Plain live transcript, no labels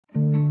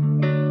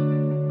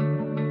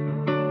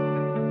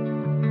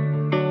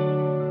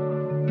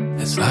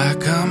It's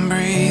like I'm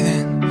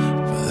breathing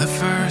for the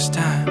first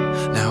time.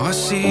 Now I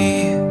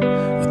see it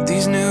with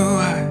these new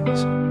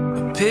eyes,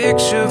 a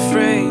picture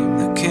frame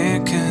that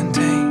can't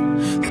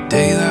contain the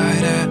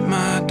daylight at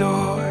my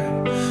door.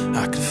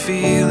 I can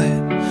feel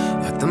it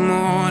like the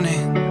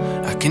morning,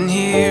 I can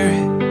hear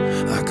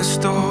it like a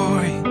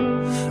story,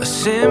 a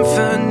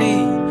symphony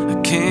I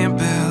can't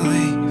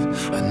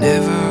believe I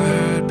never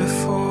heard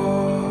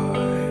before.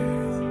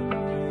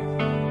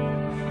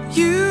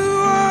 You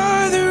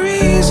are the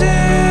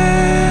reason.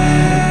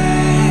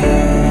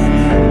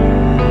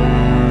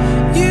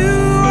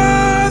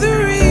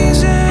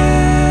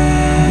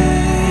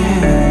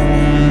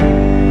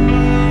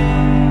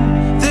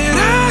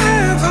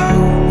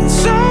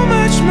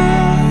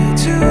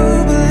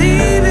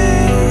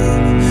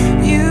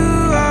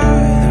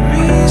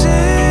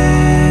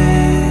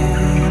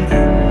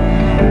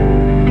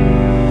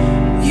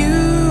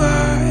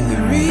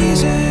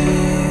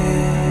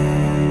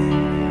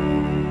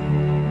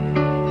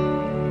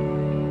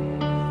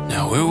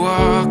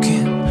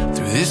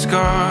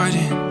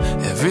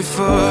 Every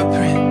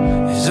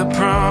footprint is a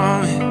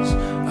promise,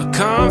 a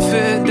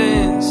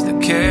confidence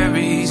that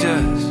carries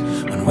us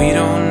when we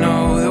don't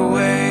know the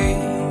way.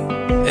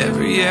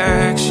 Every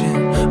action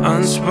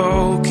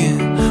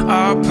unspoken,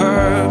 our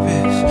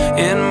purpose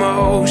in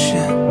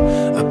motion,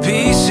 a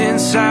peace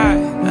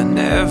inside I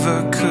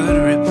never could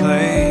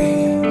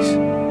replace.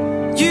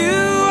 You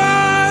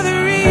are the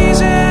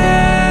reason.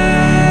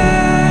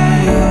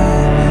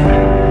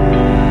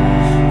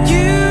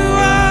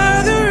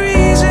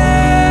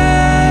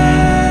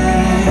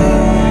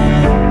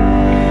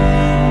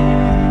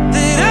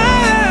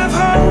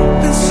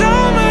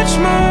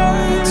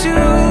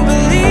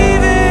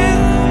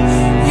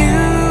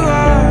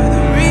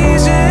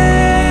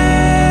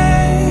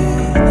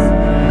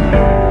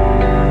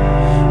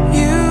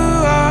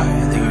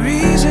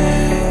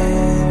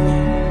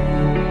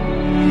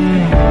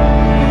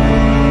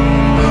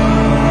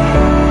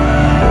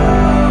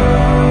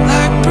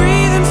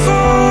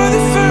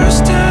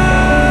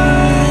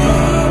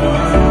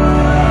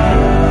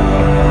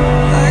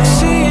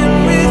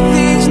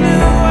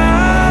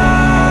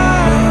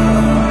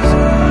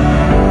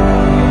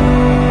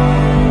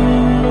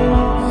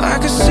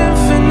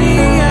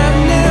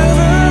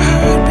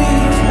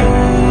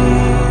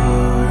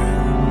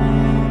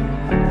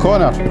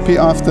 Connor, repeat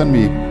after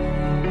me.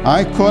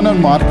 I, Connor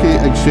Markey,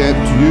 accept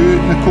you,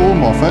 Nicole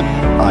Moffat.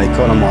 I,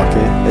 Connor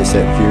Markey,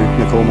 accept you,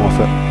 Nicole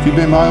Moffat. To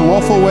be my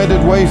lawful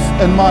wedded wife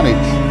in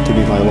marriage. To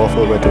be my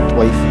lawful wedded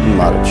wife in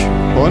marriage.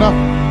 Connor,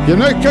 you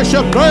now kiss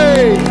your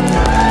bride!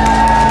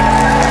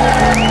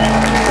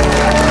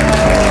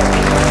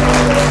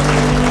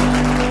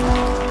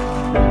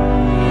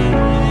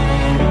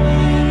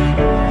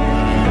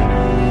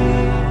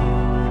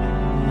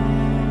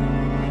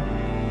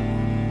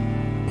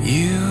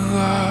 You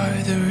are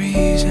the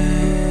reason.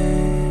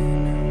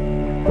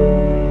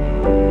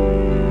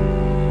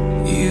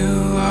 You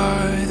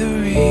are the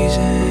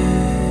reason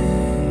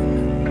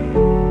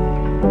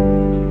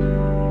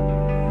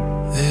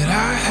that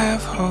I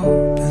have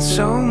hope and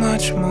so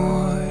much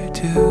more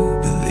to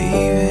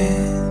believe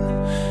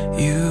in.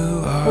 You